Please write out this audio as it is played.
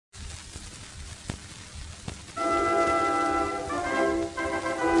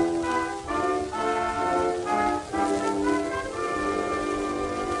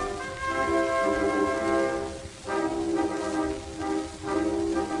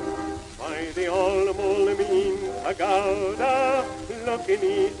pagoda looking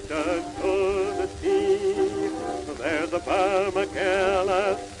eastward to the sea. There's a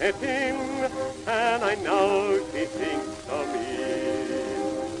vermicelli setting, and I know she thinks of me.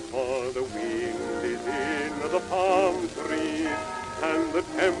 For the wind is in the palm trees, and the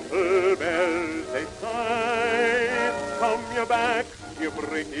temple bells they sigh. Come you back, you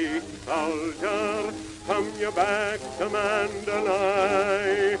British soldier, come you back to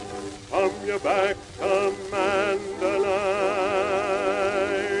Mandalay. Come you back to Mandalay.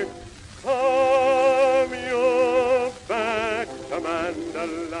 Come you back to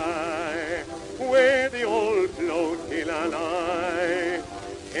Mandalay, where the old flotilla lie.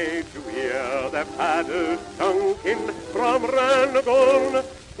 Can't you hear the paddles sunken from Rangoon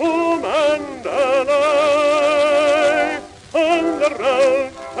to Mandalay? On the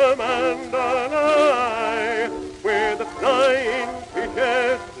road to Mandalay, where the flying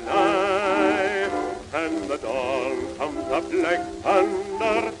fishes lie, and the dawn comes up like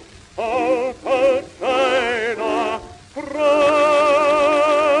thunder out of China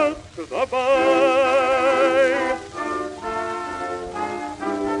across the bay.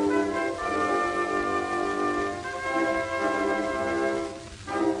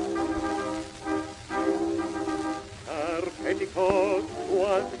 Her petticoat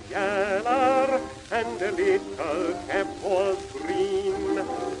was yellow, and the little cap was green,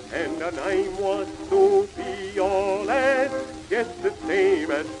 and her name was Sophie Oles, just the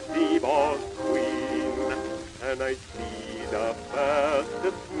same as she was queen. And I see the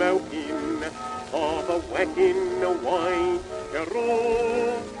first smoking of a whacking white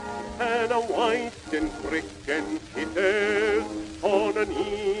cherub, and a white and Christian kisses on an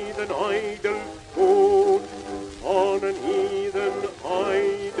heathen idol's foot, on an heathen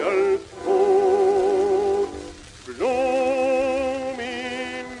idol's foot. Blooming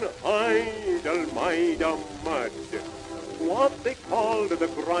idol made of mud, what they called the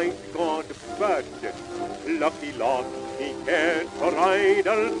great god Bud. Lucky lot he cared for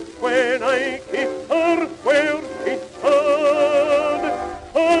idols when I kissed her where she stood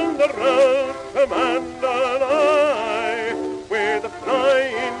on the road to Mandalay, where the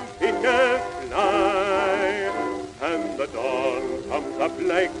flying fishes fly, and the dawn comes up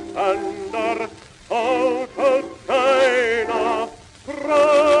like thunder out of China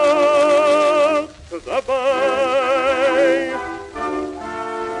across the bay.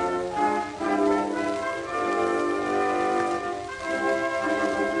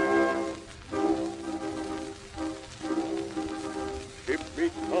 Ship me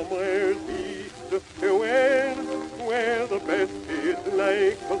somewhere east to west, where the best is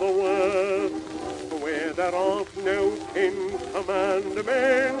like the worst, where there are no 10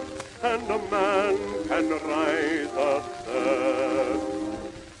 commandments, and a man can rise a third.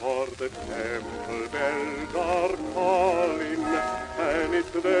 For the temple bells are calling, and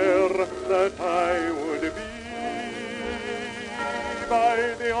it's there that I would be, by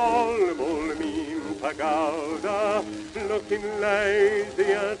the all-Mulmin pagoda, looking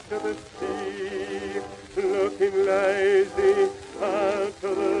lazy at the sea, looking lazy at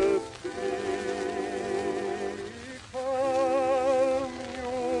the sea. Come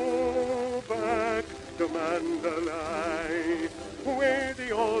you back to Mandalay, where the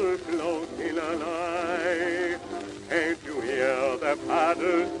old flotilla lie. Can't you hear the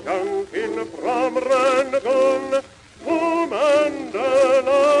paddles junking from Rangoon to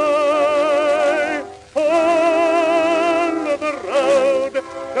Mandalay? On the road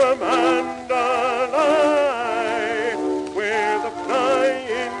to Mandalay, where the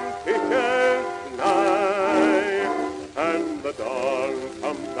flying fishes lie, and the dawn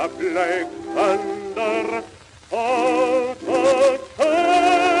comes up like thunder